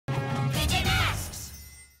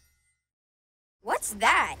What's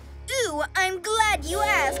that? Ooh, I'm glad you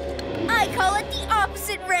asked. I call it the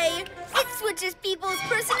opposite ray. It switches people's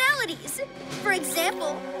personalities. For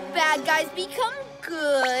example, bad guys become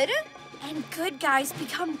good. And good guys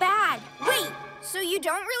become bad. Wait, so you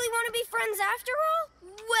don't really want to be friends after all?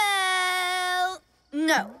 Well,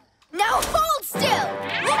 no. Now hold still!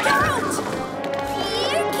 Look out!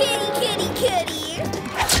 Here, kitty, kitty, kitty!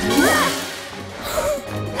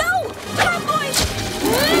 No! Catboy!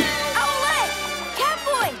 Owlette!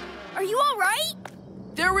 Catboy! Are you all right?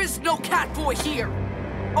 There is no Catboy here.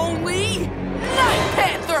 Only Night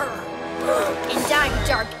Panther! And I'm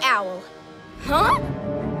Dark Owl. Huh?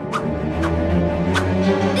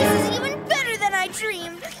 This is even better than I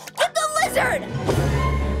dreamed! Get the lizard!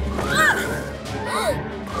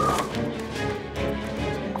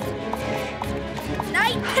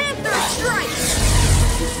 Night Panther strike!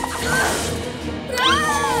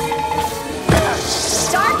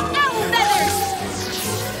 Dark Owl feathers!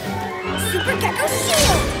 Super Gekko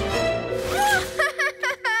shield!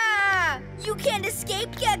 You can't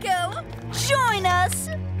escape, Gekko! Join us!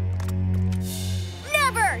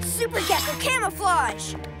 Never! Super Gekko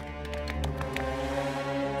camouflage!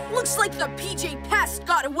 Looks like the PJ Pest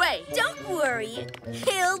got away. Don't worry,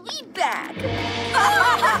 he'll be back.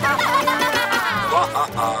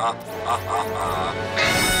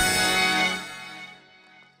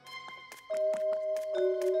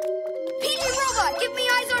 PJ Robot, give me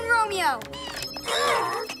eyes on Romeo.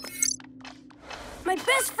 My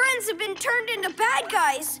best friends have been turned into bad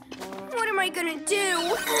guys. What am I gonna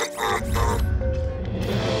do?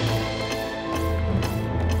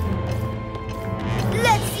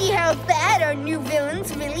 Let's see how bad our new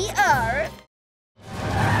villains really are.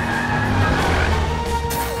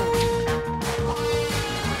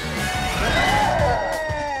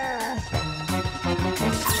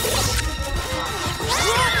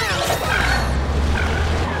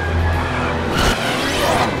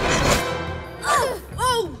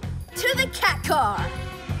 Oh! To the cat car!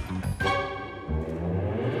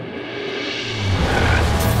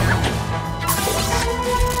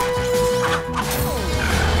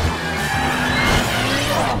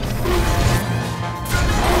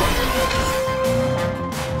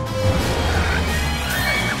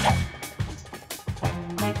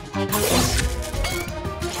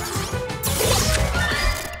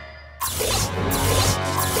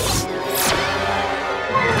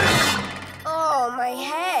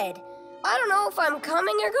 I'm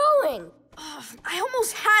coming or going. Oh, I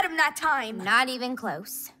almost had him that time. Not even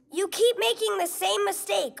close. You keep making the same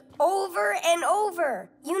mistake over and over.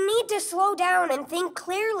 You need to slow down and think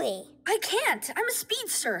clearly. I can't. I'm a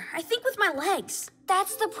speedster. I think with my legs.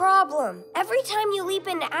 That's the problem. Every time you leap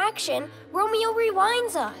into action, Romeo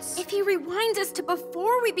rewinds us. If he rewinds us to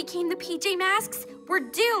before we became the PJ Masks, we're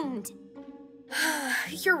doomed.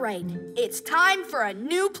 You're right. It's time for a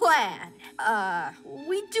new plan.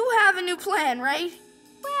 We do have a new plan, right?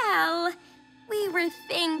 Well, we were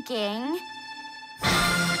thinking...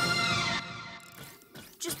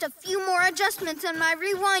 Just a few more adjustments and my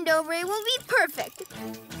rewind overlay will be perfect.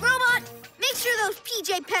 Robot, make sure those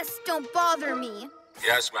PJ pests don't bother me.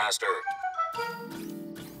 Yes, Master.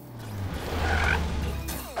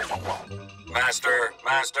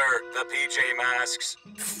 Master, the PJ Masks.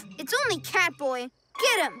 It's only Catboy.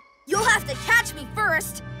 Get him. You'll have to catch me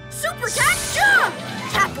first. Super Cat Jump!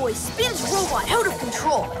 Catboy spins robot out of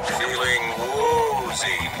control. Feeling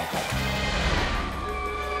woozy.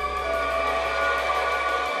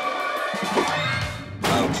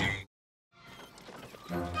 Ouchie.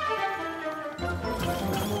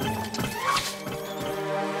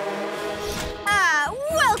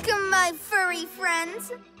 Welcome, my furry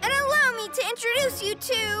friends. And allow me to introduce you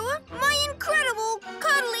to my incredible,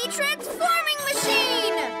 cuddly transforming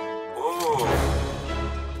machine. Ooh.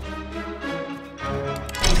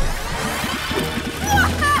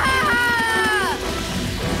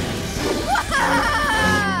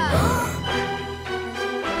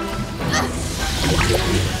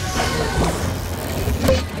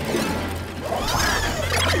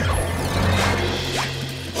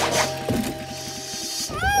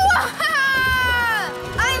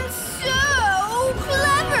 I'm so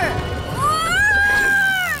clever!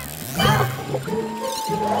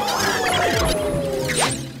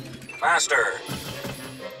 Master.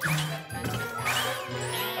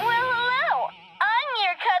 Well, hello. I'm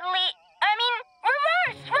your cuddly...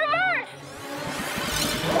 reverse!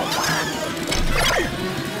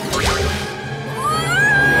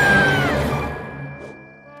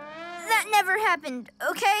 That never happened,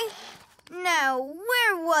 okay? Now,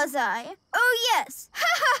 where was I? Oh, yes. Ha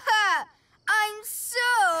ha ha! I'm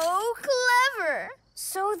so clever.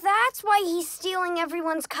 So That's why he's stealing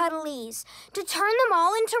everyone's cuddlies, to turn them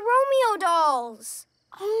all into Romeo dolls.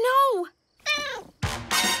 Oh, no!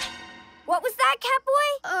 What was that,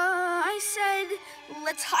 Catboy? I said,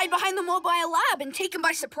 let's hide behind the mobile lab and take him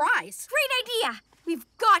by surprise. Great idea. We've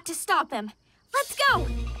got to stop him. Let's go.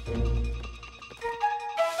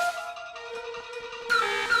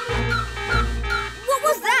 What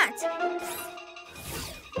was that?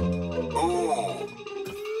 Ooh.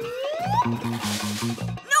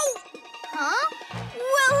 No! Huh?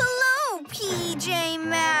 Well, hello, PJ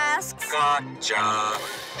Masks. Gotcha.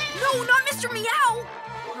 No, not Mr. Meow!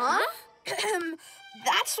 Huh?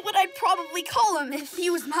 That's what I'd probably call him if he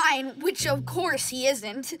was mine, which of course he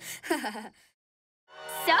isn't.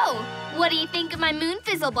 So, what do you think of my moon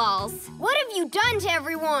fizzle balls? What have you done to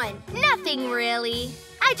everyone? Nothing really.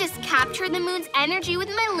 I just captured the moon's energy with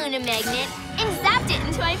my Luna magnet and zapped it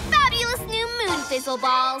into my fabulous new moon fizzle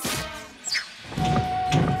balls.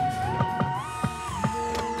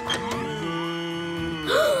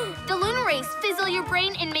 The Luna rays fizzle your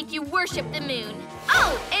brain and make you worship the moon.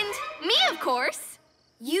 Oh, and me, of course.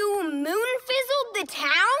 You moon fizzled the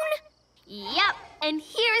town? Yep, and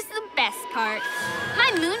here's the best part.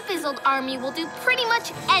 My moon-fizzled army will do pretty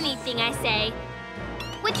much anything I say.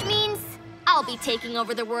 Which means I'll be taking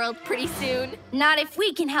over the world pretty soon. Not if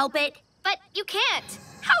we can help it. But you can't.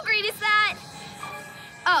 How great is that?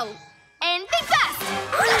 Oh, and think fast!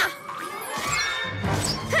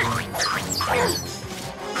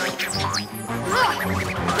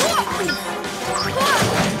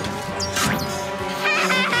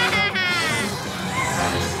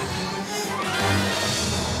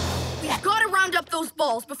 We've got to round up those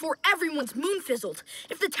balls before everyone's moon fizzled.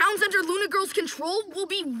 If the town's under Luna Girl's control, we'll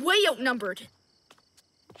be way outnumbered.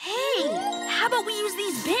 Hey, how about we use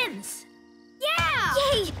these bins? Yeah!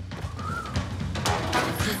 Yay!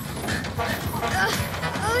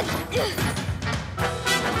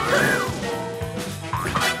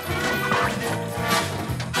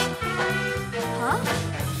 Huh?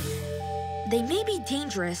 They may be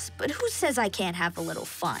dangerous, but who says I can't have a little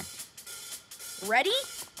fun? Ready?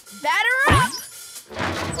 Batter up!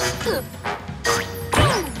 Boom!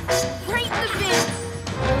 Right in the bin!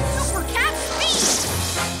 Super cat speed!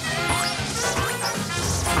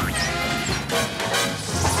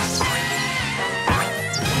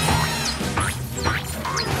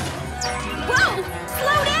 Whoa!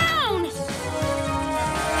 Slow down!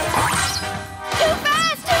 Too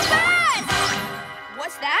fast! Too fast!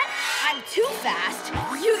 What's that? I'm too fast.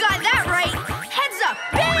 You got that right. Heads up!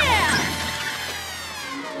 Bam!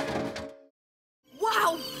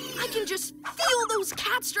 Wow! I can just feel those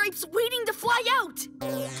cat stripes waiting to fly out.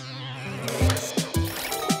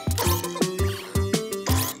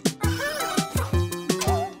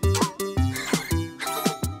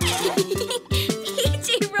 PJ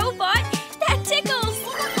Robot, that tickles!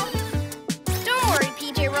 Don't worry,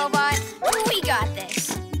 PJ Robot. We got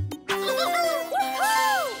this.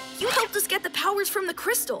 You helped us get the powers from the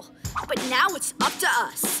crystal, but now it's up to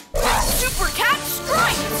us. Super Cat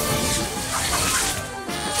Stripes!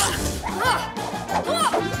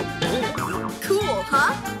 Cool,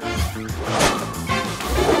 huh?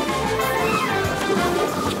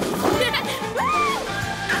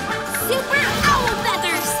 Super owl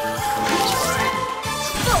feathers!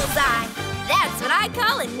 Bullseye! That's what I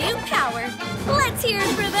call a new power. Let's hear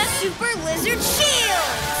it for the Super Lizard Shield!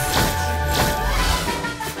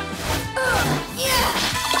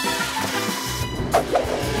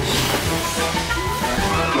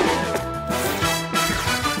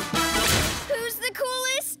 Who's the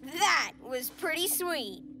coolest? That was pretty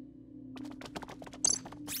sweet.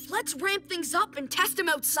 Let's ramp things up and test them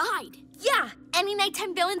outside. Yeah, any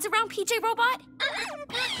nighttime villains around PJ Robot?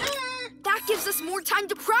 That gives us more time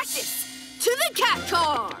to practice. To the cat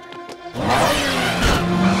car!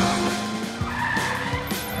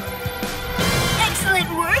 Excellent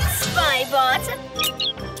work, Spybot.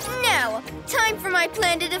 Now, time for my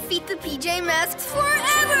plan to defeat the PJ Masks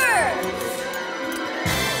forever!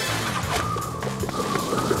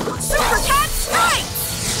 Super Cat Stripes!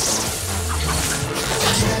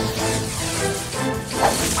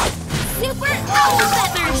 Super owl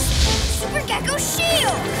feathers! Super Gekko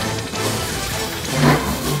Shield!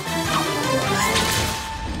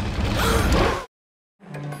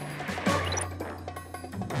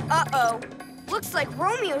 Uh-oh. Looks like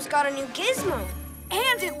Romeo's got a new gizmo.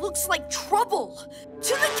 And it looks like trouble.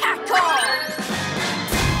 To the cat car!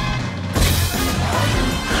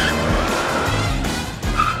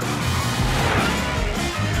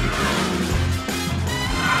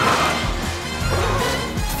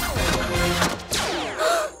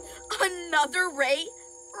 Another ray?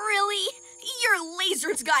 Really? Your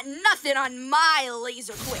laser's got nothing on my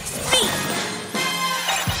laser quick speed!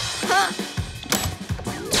 Huh?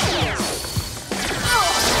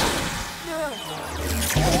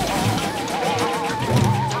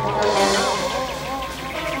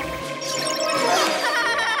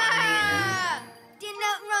 Didn't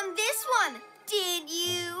outrun this one, did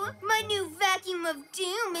you? My new vacuum of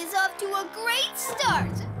doom is off to a great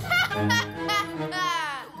start.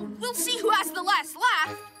 We'll see who has the last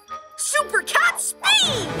laugh. Super Cat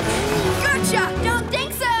Speed! Gotcha! Don't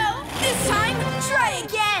think so. This time, try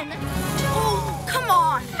again. Oh, come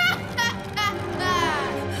on.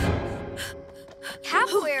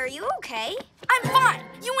 Catboy, are you okay? I'm fine.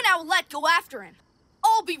 You and Owlette go after him.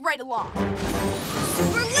 I'll be right along.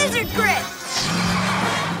 Super Lizard Grip!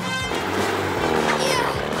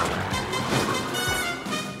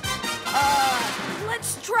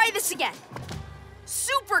 Let's try this again.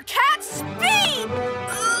 Super Cat Speed!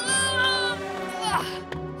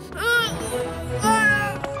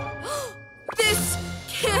 This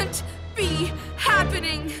can't be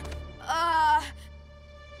happening.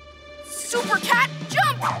 Super Cat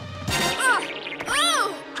Jump!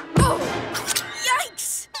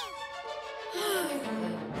 Yikes!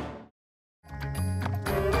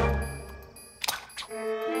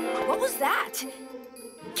 What was that?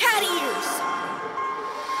 Cat ears!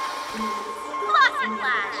 Flossy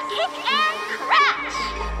Flash, kick and crash!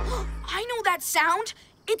 I know that sound.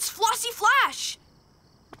 It's Flossy Flash.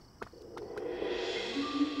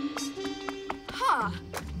 Huh.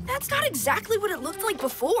 That's not exactly what it looked like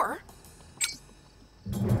before.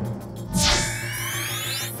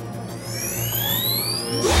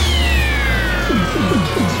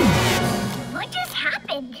 What just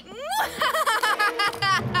happened?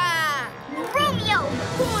 Romeo!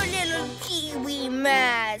 Poor little Kiwi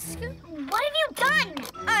mask. What have you done?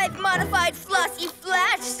 I've modified Flossy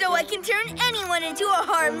Flash so I can turn anyone into a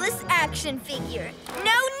harmless action figure.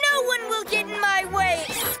 Now no one will get in my way.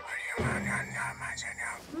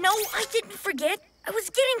 No, I didn't forget. I was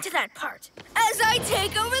getting to that part. As I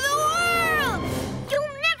take over the world! You'll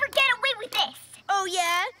never get away with this! Oh,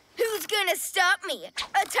 yeah? Who's gonna stop me?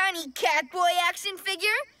 A tiny Catboy action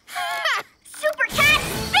figure? Ha! Super Cat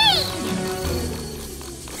Speed!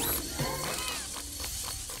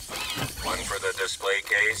 One for the display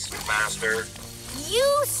case, Master.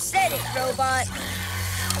 You said it, robot.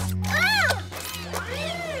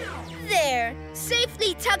 There,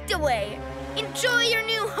 safely tucked away. Enjoy your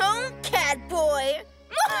new home, Catboy.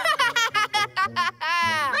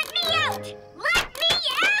 Let me out! Let me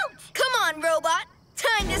out! Come on, robot.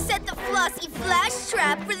 Time to set the Flossy Flash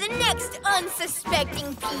trap for the next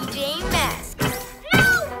unsuspecting PJ mask. No!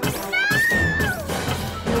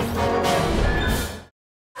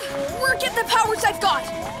 Work at the powers I've got.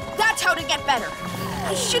 That's how to get better.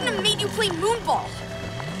 I shouldn't have made you play Moonball.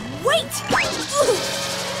 Wait!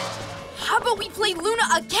 How about we play Luna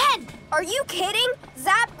again? Are you kidding?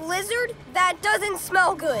 Zap Blizzard? That doesn't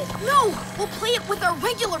smell good. No, we'll play it with our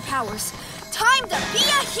regular powers. Time to be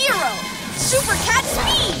a hero! Super Cat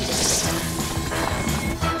Speed!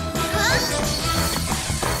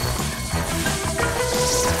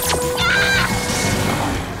 Ah!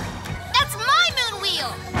 That's my moon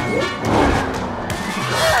wheel!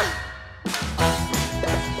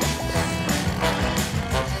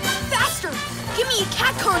 Faster! Give me a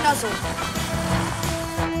cat car nuzzle!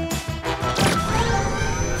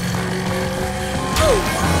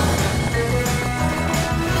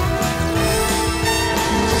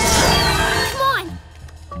 Come on!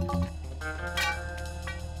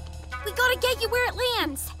 We gotta get you where it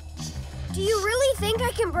lands. Do you really think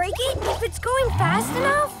I can break it if it's going fast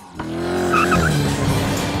enough?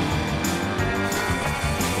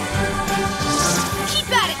 Keep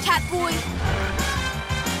at it, Catboy!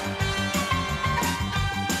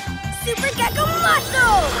 Super Gekko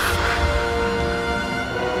muscles!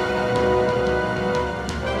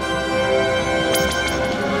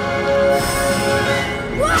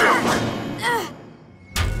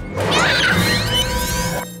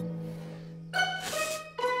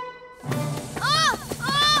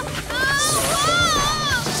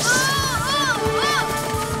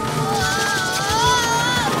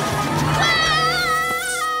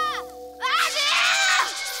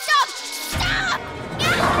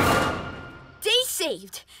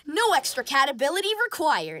 Saved. No extra cat ability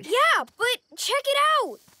required. Yeah, but check it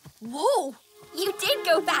out. Whoa! You did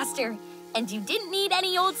go faster, and you didn't need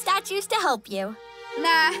any old statues to help you.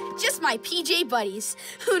 Nah, just my PJ buddies.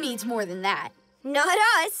 Who needs more than that? Not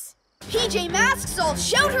us. PJ Masks all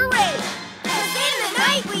shout hooray! 'Cause in the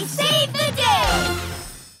night we save the day!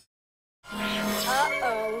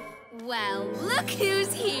 Uh-oh. Well, look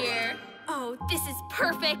who's here. Oh, Oh, this is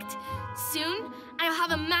perfect. Soon, I'll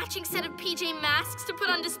have a matching set of PJ masks to put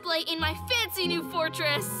on display in my fancy new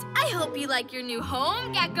fortress. I hope you like your new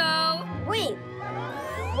home, Gekko. Wait,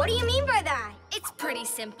 what do you mean by that? It's pretty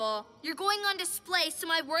simple. You're going on display so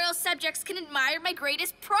my royal subjects can admire my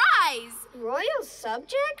greatest prize. Royal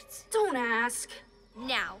subjects? Don't ask.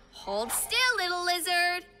 Now, hold still, little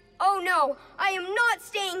lizard. Oh no, I am not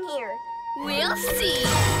staying here. We'll see.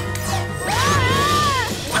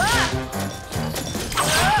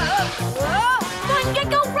 Run,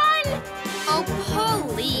 Gekko, run! Oh,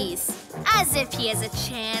 please. As if he has a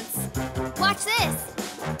chance. Watch this.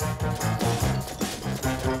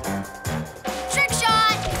 Trick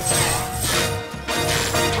shot!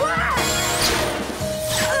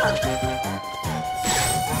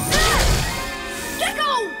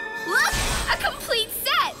 Gekko! Look, a complete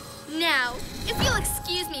set! Now, if you'll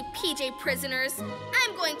excuse me, PJ prisoners,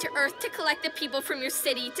 I'm going to Earth to collect the people from your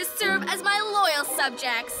city to serve as my loyal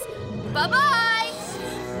subjects. Bye-bye!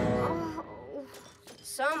 Oh,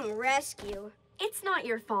 some rescue. It's not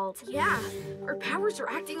your fault. Yeah, our powers are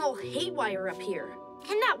acting all haywire up here.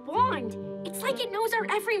 And that wand, it's like it knows our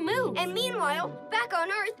every move. And meanwhile, back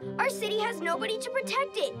on Earth, our city has nobody to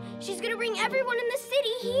protect it. She's gonna bring everyone in the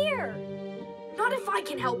city here. Not if I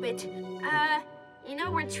can help it. You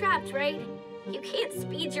know we're trapped, right? You can't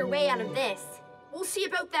speed your way out of this. We'll see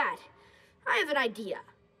about that. I have an idea.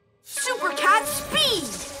 Super Cat Speed!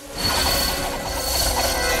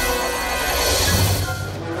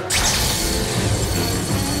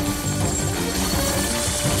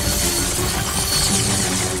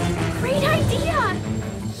 Great idea!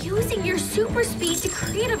 Using your super speed to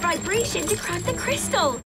create a vibration to crack the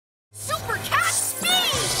crystal. Super Cat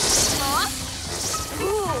Speed! Huh?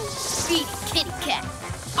 Ooh, speedy kitty cat.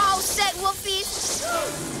 All set, Wolfies.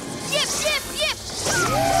 Yip, yip, yip!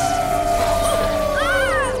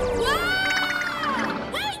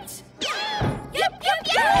 Wait! Yip, yip,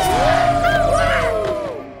 yip!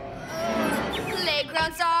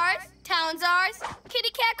 Playground's ours, town's ours,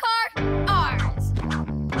 kitty cat car, ours.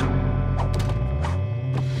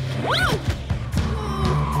 Whoa!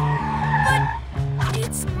 But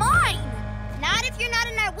it's mine! Not if you're not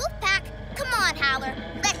in our wolf pack. Come on, Howler.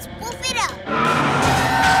 Let's wolf it up.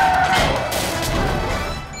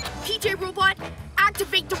 PJ Robot,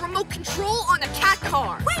 activate the remote control on the cat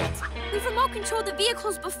car. Wait! We've remote controlled the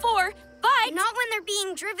vehicles before, but... Not when they're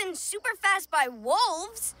being driven super fast by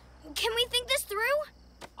wolves. Can we think this through?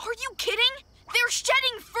 Are you kidding? They're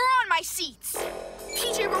shedding fur on my seats.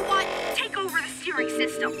 PJ Robot, take over the steering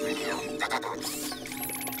system.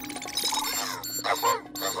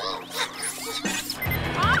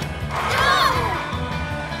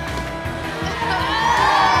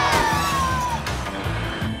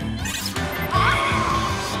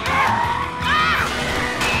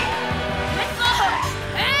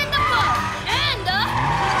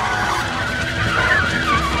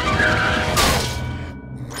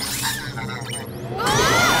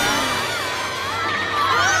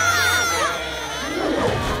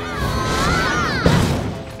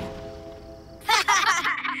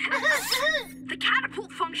 The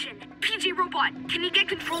catapult function. PJ Robot, can you get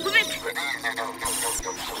control of it?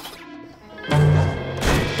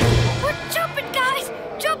 We're jumping, guys!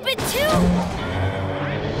 Jumping too!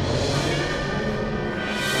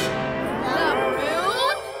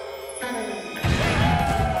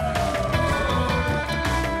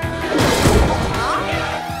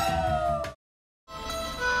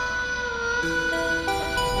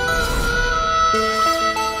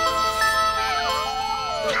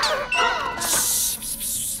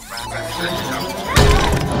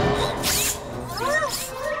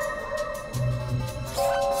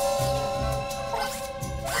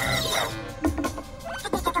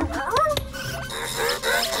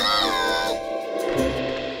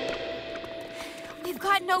 We've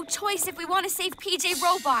got no choice if we want to save PJ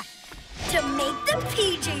Robot. To make the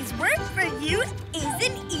PJs work for you is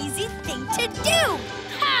an easy thing to do.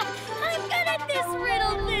 Ha! I'm good at this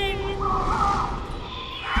riddle thing.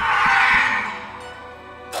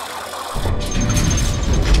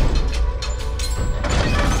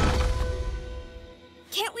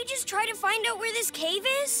 Can't we just try to find out where this cave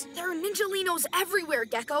is? There are Ninjalinos everywhere,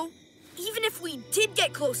 Gekko. Even if we did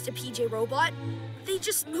get close to PJ Robot, they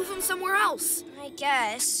just move him somewhere else. I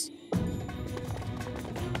guess.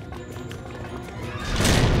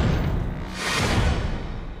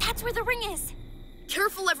 That's where the ring is.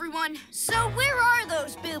 Careful, everyone. So where are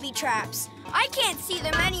those booby traps? I can't see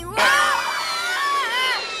them anywhere.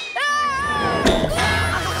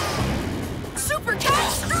 Super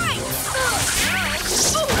Cat Strikes!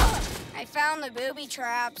 I found the booby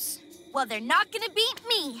traps. Well, they're not gonna beat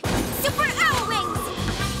me. Super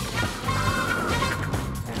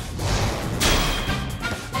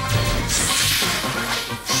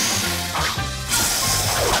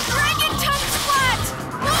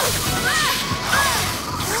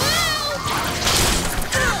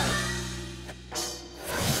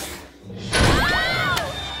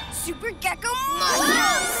Gekko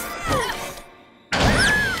mushrooms!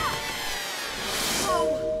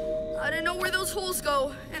 Oh, I didn't know where those holes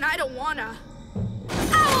go, and I don't wanna.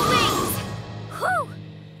 Owl wings! Whew!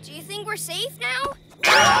 Do you think we're safe now?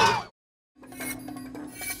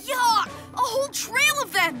 Yeah, a whole trail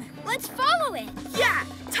of them! Let's follow it. Yeah,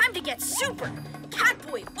 time to get super.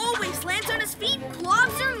 Catboy always lands on his feet,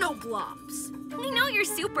 blobs or no blobs. We know you're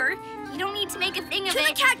super. You don't need to make a thing of To it.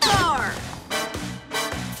 the cat car!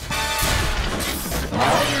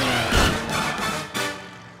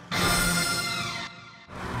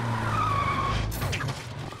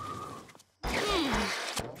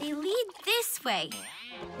 They lead this way.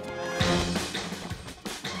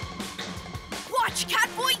 Watch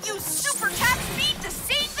Catboy use super cat speed to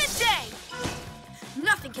save the day!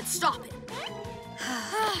 Nothing can stop it.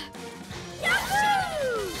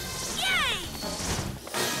 Yahoo! Yay!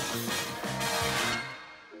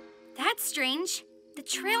 That's strange. The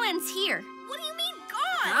trail ends here. What do you mean gone?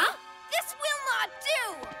 Huh? This will not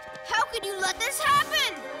do! How could you let this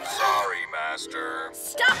happen? Sorry, Master.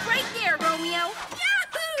 Stop right there, Romeo!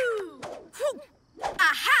 Yahoo! Whew.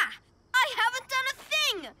 Aha! I haven't done a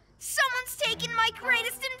thing! Someone's taken my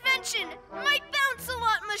greatest invention, my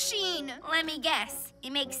bounce-a-lot machine! Let me guess.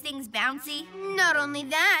 It makes things bouncy. Not only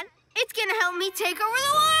that, it's gonna help me take over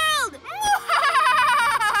the world!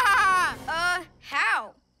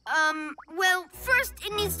 How? Well, first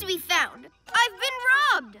it needs to be found. I've been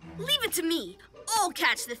robbed! Leave it to me. I'll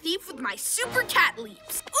catch the thief with my super cat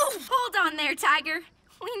leaps. Oof! Hold on there, Tiger.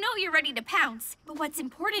 We know you're ready to pounce, but what's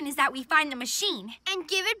important is that we find the machine. And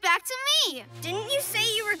give it back to me! Didn't you say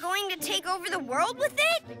you were going to take over the world with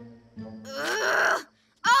it? Ugh.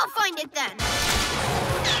 I'll find it then!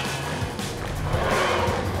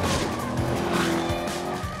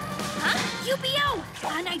 Huh? UBO!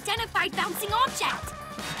 Unidentified bouncing object!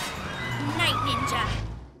 Night Ninja.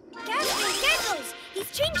 Captain Geckos!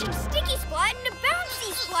 He's changing Sticky Splat into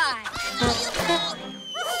Bouncy Splat!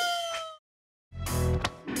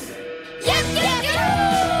 Yep, yep, yep!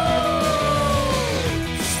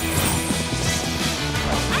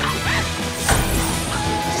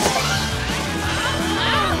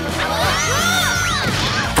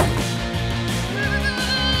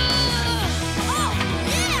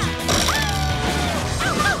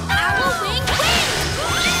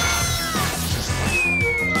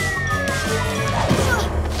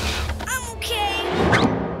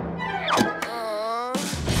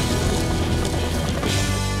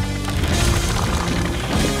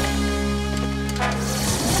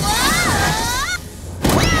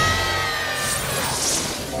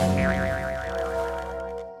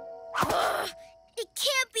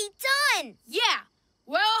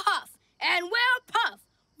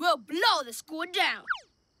 The score down.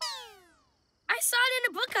 I saw it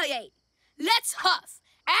in a book I ate. Let's huff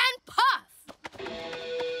and puff.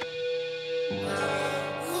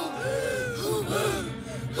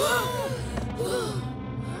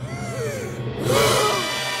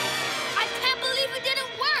 I can't believe it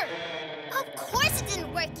didn't work. Of course it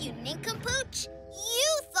didn't work, you nincompoop. You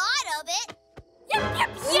thought of it. Yep, yep,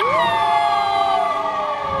 yep.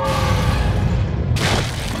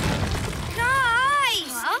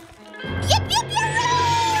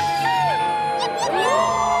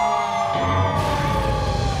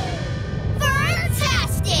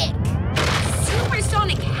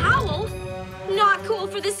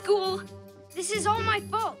 For the school. This is all my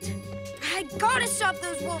fault. I gotta stop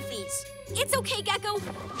those wolfies. It's okay, Gekko.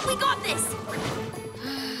 We got this.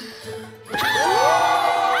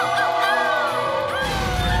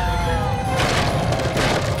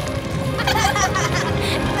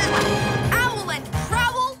 Owlette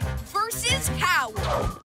versus Howl.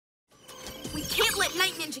 We can't let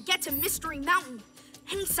Night Ninja get to Mystery Mountain.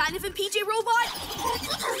 Any sign of him, PJ Robot?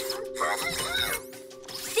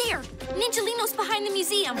 There! Ninjalino's behind the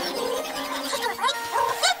museum.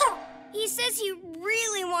 He says he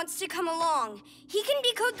really wants to come along. He can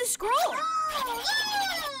decode the scroll.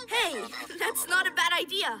 Hey, that's not a bad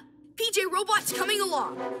idea. PJ Robot's coming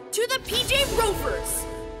along. To the PJ Rovers.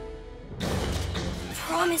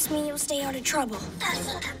 Promise me you'll stay out of trouble.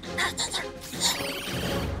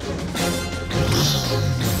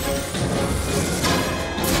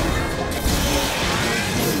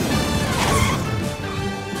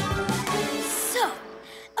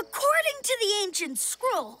 According to the ancient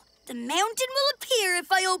scroll, the mountain will appear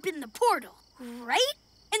if I open the portal, right?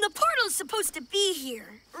 And the portal's supposed to be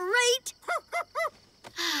here, right?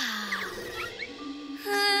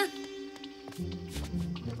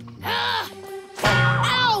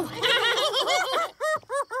 Ow!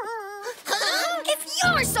 If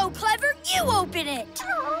you're so clever, you open it.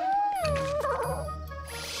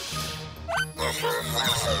 Are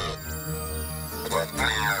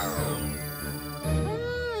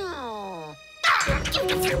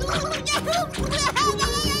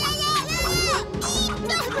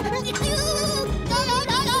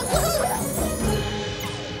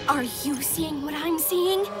you seeing what I'm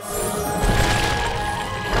seeing?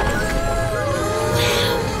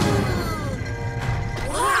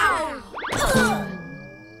 Wow!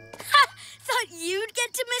 Thought you'd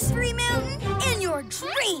get to Mystery Mountain? In your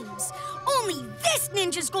dreams! Only this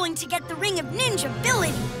ninja's going to get the Ring of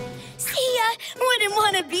Ninjability. See ya! Wouldn't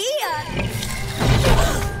want to be ya!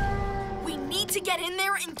 We need to get in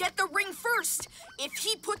there and get the ring first. If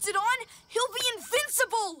he puts it on, he'll be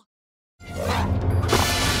invincible.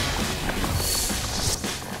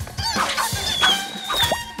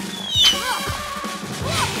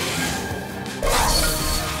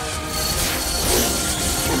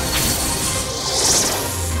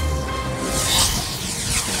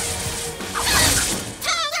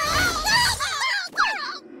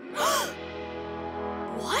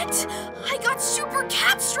 What? I got super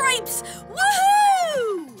cat stripes!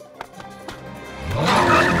 Woohoo!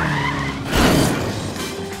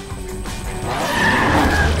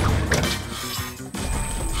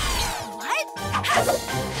 What?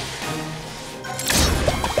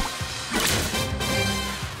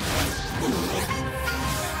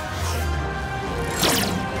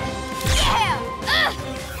 Yeah!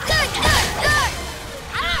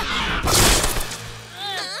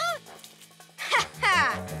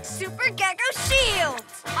 Super Gekko Shield!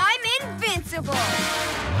 I'm invincible!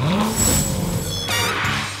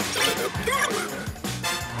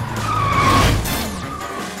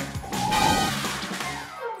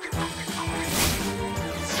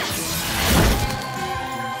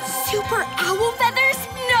 Super owl feathers?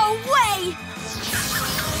 No way!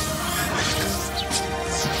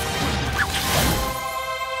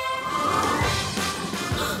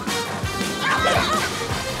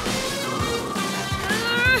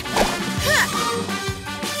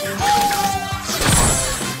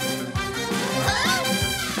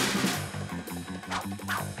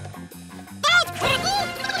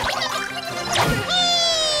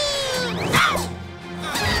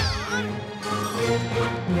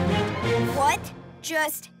 What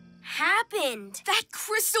just happened? That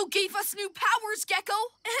crystal gave us new powers, Gekko,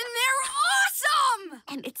 and they're awesome!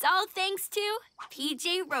 And it's all thanks to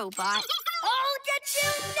PJ Robot. I'll get you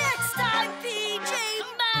next time, PJ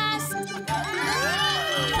Masks!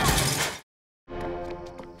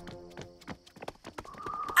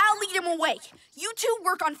 I'll lead him away. You two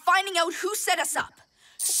work on finding out who set us up.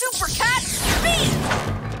 Super Cat, speed!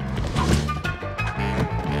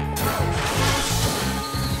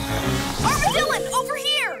 Armadillon, over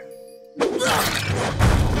here!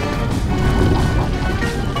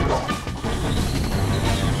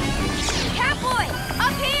 Catboy,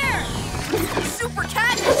 up here! Super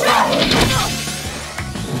Cat, jump!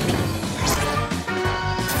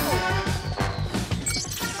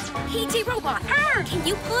 PJ Robot, can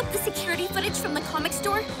you pull up the security footage from the comic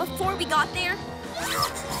store before we got there?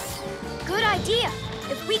 Good idea.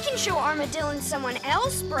 If we can show Armadillon someone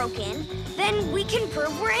else broke in, then we can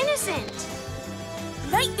prove we're innocent.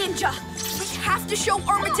 Night Ninja, we have to show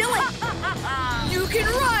Armadillon. You can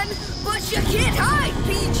run, but you can't hide,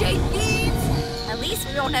 PJ Thieves. At least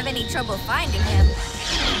we won't have any trouble finding him.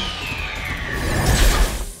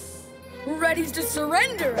 Ready to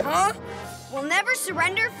surrender, huh? We'll never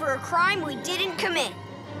surrender for a crime we didn't commit.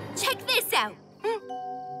 Check this out.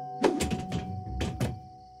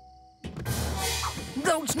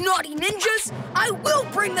 Those naughty ninjas, I will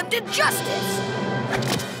bring them to justice!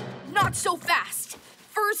 Not so fast.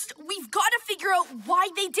 First, we've got to figure out why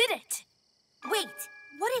they did it. Wait,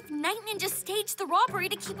 what if Night Ninja staged the robbery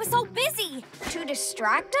to keep us all busy? To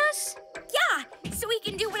distract us? Yeah, so he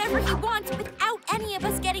can do whatever he wants without any of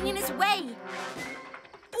us getting in his way.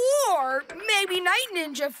 Or maybe Night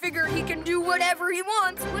Ninja figure he can do whatever he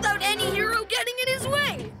wants without any hero getting in his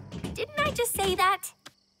way. Didn't I just say that?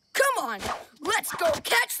 Come on, let's go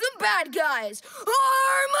catch some bad guys,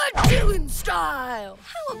 Armadillon style.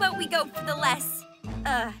 How about we go for the less,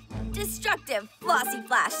 destructive Flossy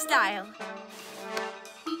Flash style?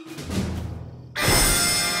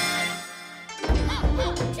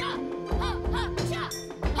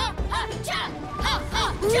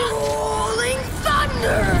 Rolling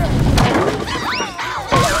thunder!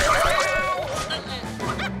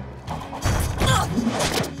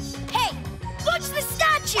 Hey, watch the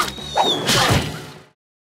statue!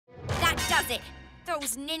 That does it.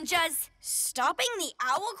 Those ninjas. Stopping the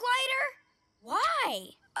owl glider?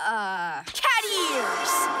 Why? Cat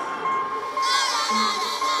ears!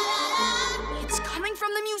 It's coming from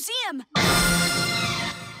from the museum.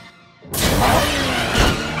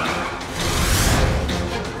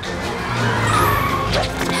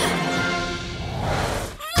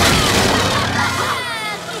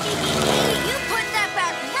 You put that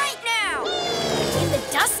back right now! In the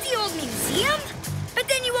dusty old museum? But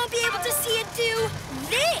then you won't be able to see it do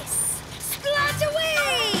this! Splat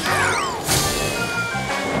away!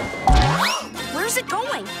 Where's it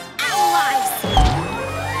going? Owl eyes!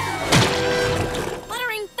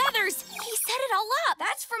 Fluttering feathers! He set it all up!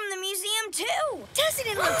 That's from the museum, too! Doesn't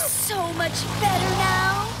it look so much better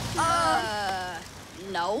now?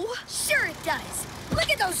 No. Sure it does. Look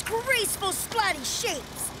at those graceful splatty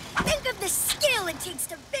shapes. Think of the skill it takes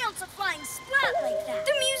to bounce a flying splat like that.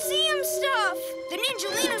 The museum stuff! The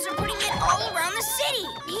Ninjalinos are putting it all around the city!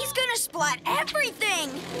 He's gonna splat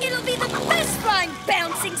everything! It'll be the best flying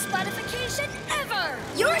bouncing splatification ever!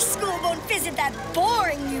 Your school won't visit that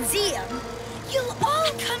boring museum. You'll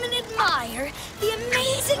all come and admire the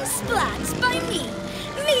amazing splats by me.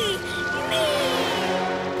 Me!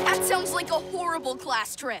 That sounds like a horrible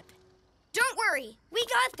class trip. Don't worry, we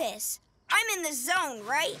got this. I'm in the zone,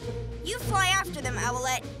 right? You fly after them,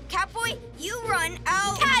 Owlette. Catboy, you run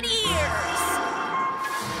out. Cat ears!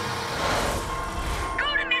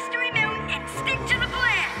 Go to Mystery Mountain and stick to the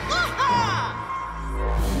plan!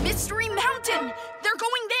 Mystery Mountain! They're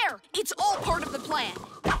going there! It's all part of the plan.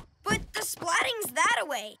 But the splatting's that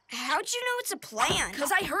away. How'd you know it's a plan?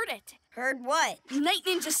 Because I heard it. Heard what? Night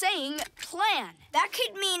Ninja saying, plan. That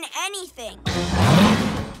could mean anything.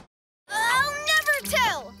 I'll never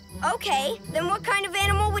tell! Okay, then what kind of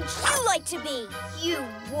animal would you like to be? You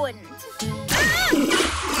wouldn't.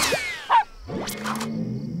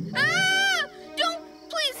 Don't!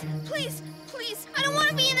 Please! I don't want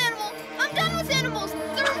to be an animal. I'm done with animals.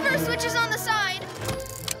 The reverse switch is on the side.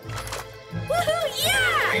 Woohoo,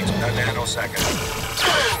 yeah! Wait a nanosecond.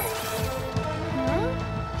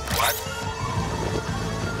 What?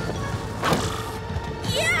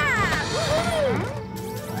 Yeah! Woohoo!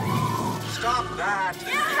 Stop that!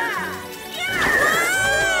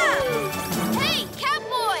 Hey,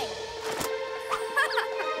 Catboy!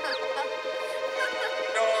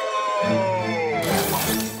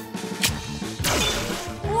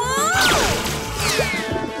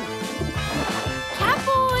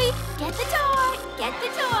 Catboy, get the toy! Get the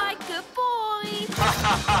toy! Good boy!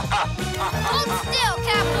 Hold still,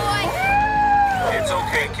 Catboy! It's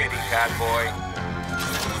okay, kitty Catboy.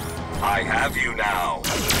 I have you now.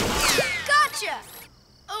 Gotcha!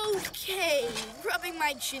 Okay, rubbing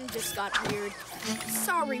my chin just got weird.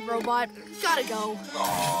 Sorry, Robot. Gotta go.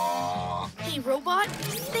 Aww. Hey, Robot,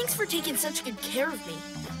 thanks for taking such good care of me.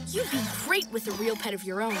 You'd be great with a real pet of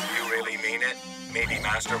your own. You really mean it? Maybe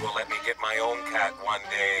Master will let me get my own cat one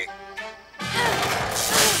day.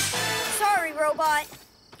 Sorry, Robot.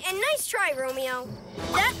 And nice try, Romeo.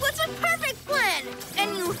 That was a perfect plan!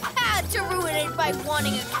 And you had to ruin it by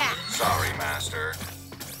wanting a cat. Sorry, Master.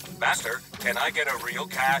 Master, can I get a real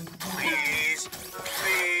cat? Please?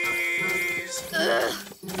 Please?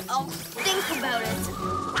 I'll think about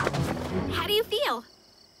it. How do you feel?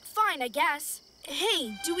 Fine, I guess.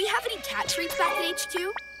 Hey, do we have any cat treats back at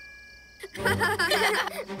HQ?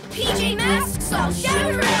 PJ Masks, all shout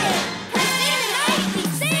hooray! Tonight we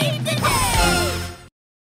saved the day!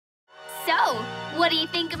 So, what do you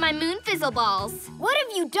think of my moon fizzle balls? What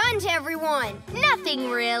have you done to everyone?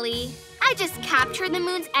 Nothing really. I just captured the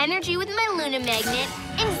moon's energy with my Luna magnet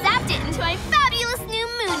and zapped it into my fabulous new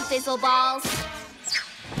moon fizzle balls.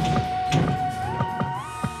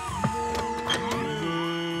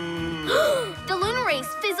 The Luna rays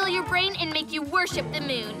fizzle your brain and make you worship the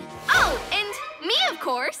moon. Oh, and me, of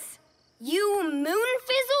course. You moon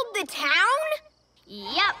fizzled the town?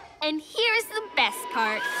 Yep, and here's the best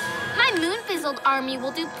part. My moon-fizzled army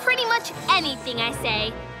will do pretty much anything I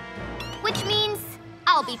say. Which means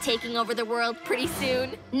I'll be taking over the world pretty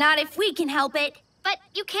soon. Not if we can help it. But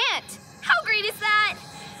you can't. How great is that?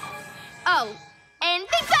 Oh, and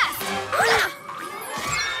think fast!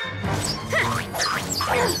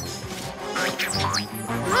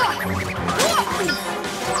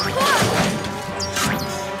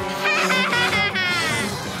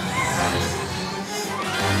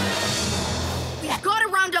 We've got to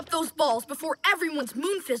round up those balls before everyone's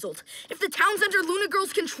moon fizzled. If the town's under Luna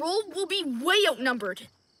Girl's control, we'll be way outnumbered.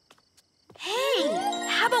 Hey,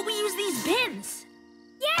 how about we use these bins?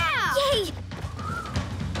 Yeah! Yay!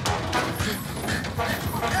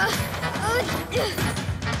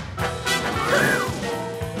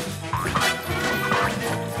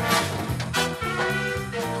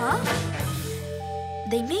 Huh?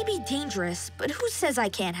 They may be dangerous, but who says I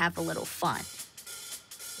can't have a little fun?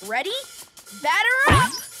 Ready? Batter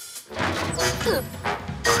up! Boom!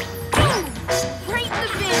 Right in the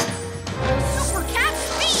bin! Super cat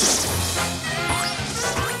speed!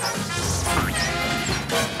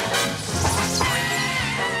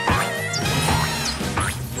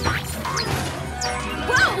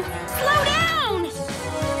 Whoa! Slow down!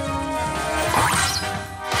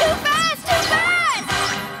 Too fast! Too fast!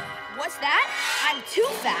 What's that? I'm too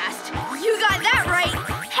fast. You got that right.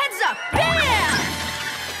 Heads up! Bam!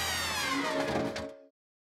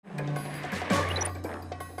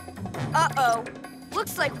 Uh-oh.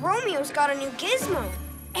 Looks like Romeo's got a new gizmo.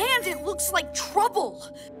 And it looks like trouble.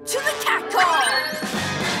 To the cat car!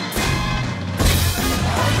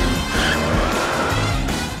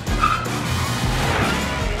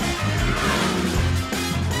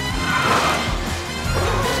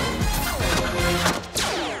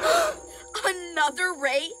 Another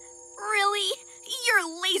ray? Really? Your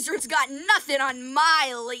laser's got nothing on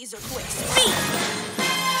my laser quick speed!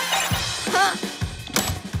 Huh?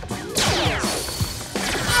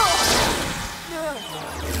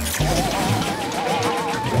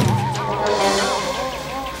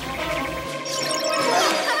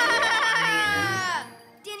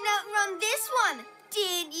 Did not run this one,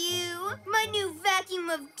 did you? My new vacuum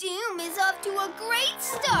of doom is off to a great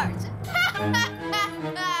start.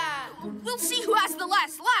 We'll see who has the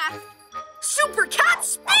last laugh. Super cat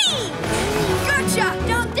speed! Gotcha!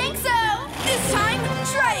 Don't think so. This time,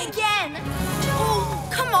 try again. Oh,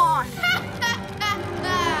 come on.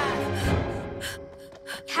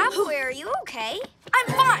 Catboy, are you okay? I'm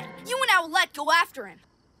fine. You and Owlette go after him.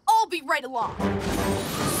 I'll be right along.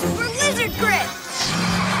 Super lizard grip.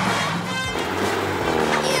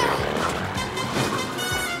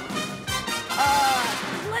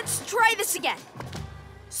 Let's try this again.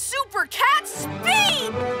 Super cat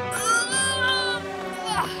speed!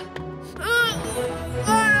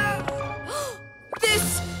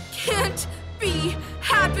 This can't be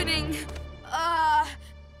happening.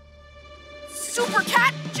 Super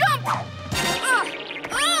cat jump!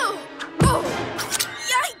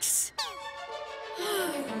 Yikes!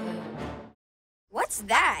 What's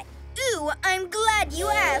that? Ooh, I'm glad you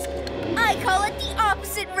asked. I call it the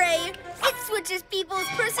opposite ray. It switches people's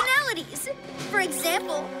personalities. For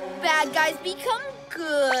example, bad guys become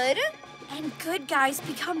good. And good guys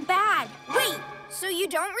become bad. Wait, so you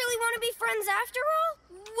don't really want to be friends after all?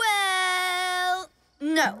 Well,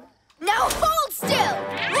 no. Now hold still!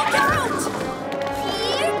 Look out!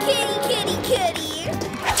 Here, kitty, kitty, kitty.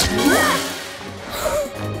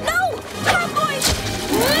 No! Catboy!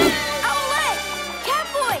 Owlette!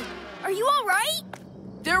 Catboy! Are you all right?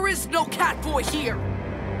 There is no Catboy here.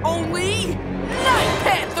 Only Night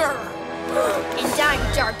Panther! And I'm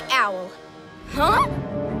Dark Owl. Huh?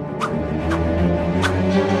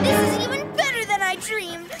 This is even better than I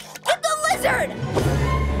dreamed. Get the lizard!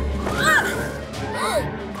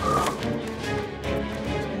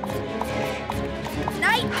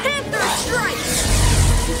 Night Panther strike!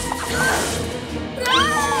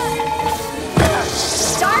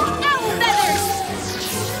 Dark Owl feathers!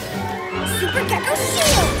 Super Gekko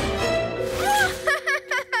shield!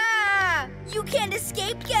 You can't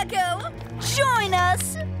escape, Gekko! Join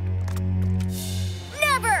us!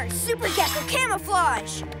 Never! Super Gekko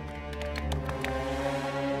camouflage!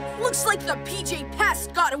 Looks like the PJ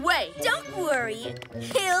Pest got away. Don't worry,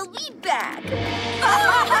 he'll be back.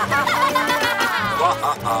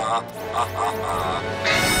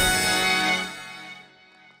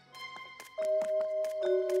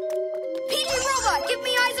 PJ Robot, give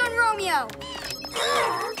me eyes on Romeo!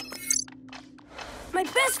 My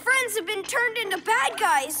best friends have been turned into bad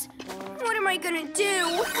guys. What am I gonna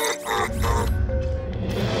do?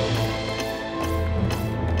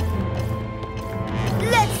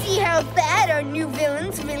 Let's see how bad our new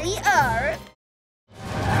villains really are.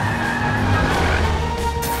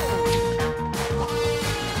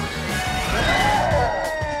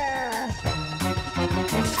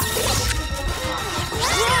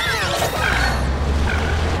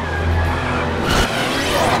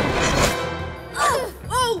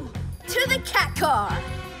 Oh! To the cat car!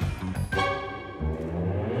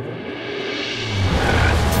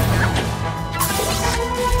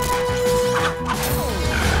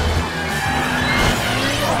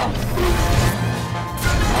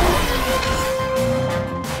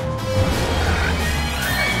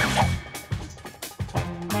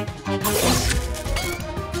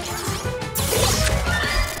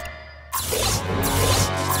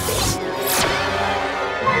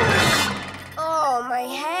 Oh, my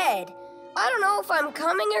head. I don't know if I'm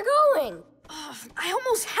coming or going. I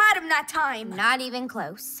almost had him that time. Not even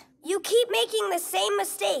close. You keep making the same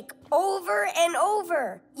mistake over and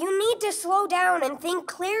over. You need to slow down and think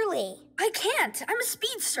clearly. I can't. I'm a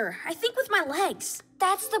speedster. I think with my legs.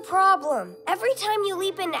 That's the problem. Every time you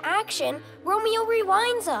leap into action, Romeo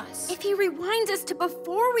rewinds us. If he rewinds us to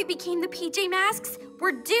before we became the PJ Masks,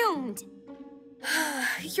 we're doomed.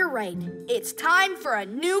 You're right. It's time for a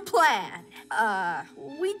new plan.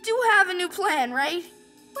 We do have a new plan, right?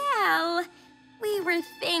 Well, we were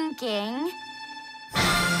thinking...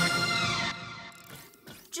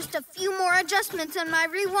 Just a few more adjustments on my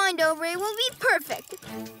rewind overlay will be perfect.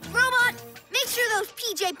 Robot, make sure those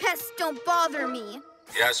PJ pests don't bother me.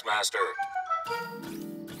 Yes, Master.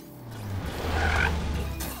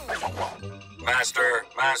 Master,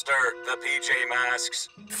 the PJ Masks.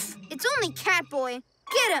 It's only Catboy.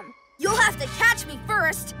 Get him. You'll have to catch me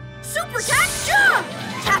first. Super Cat Jump!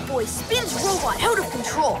 Catboy spins Robot out of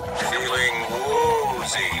control. Feeling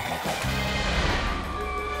woozy.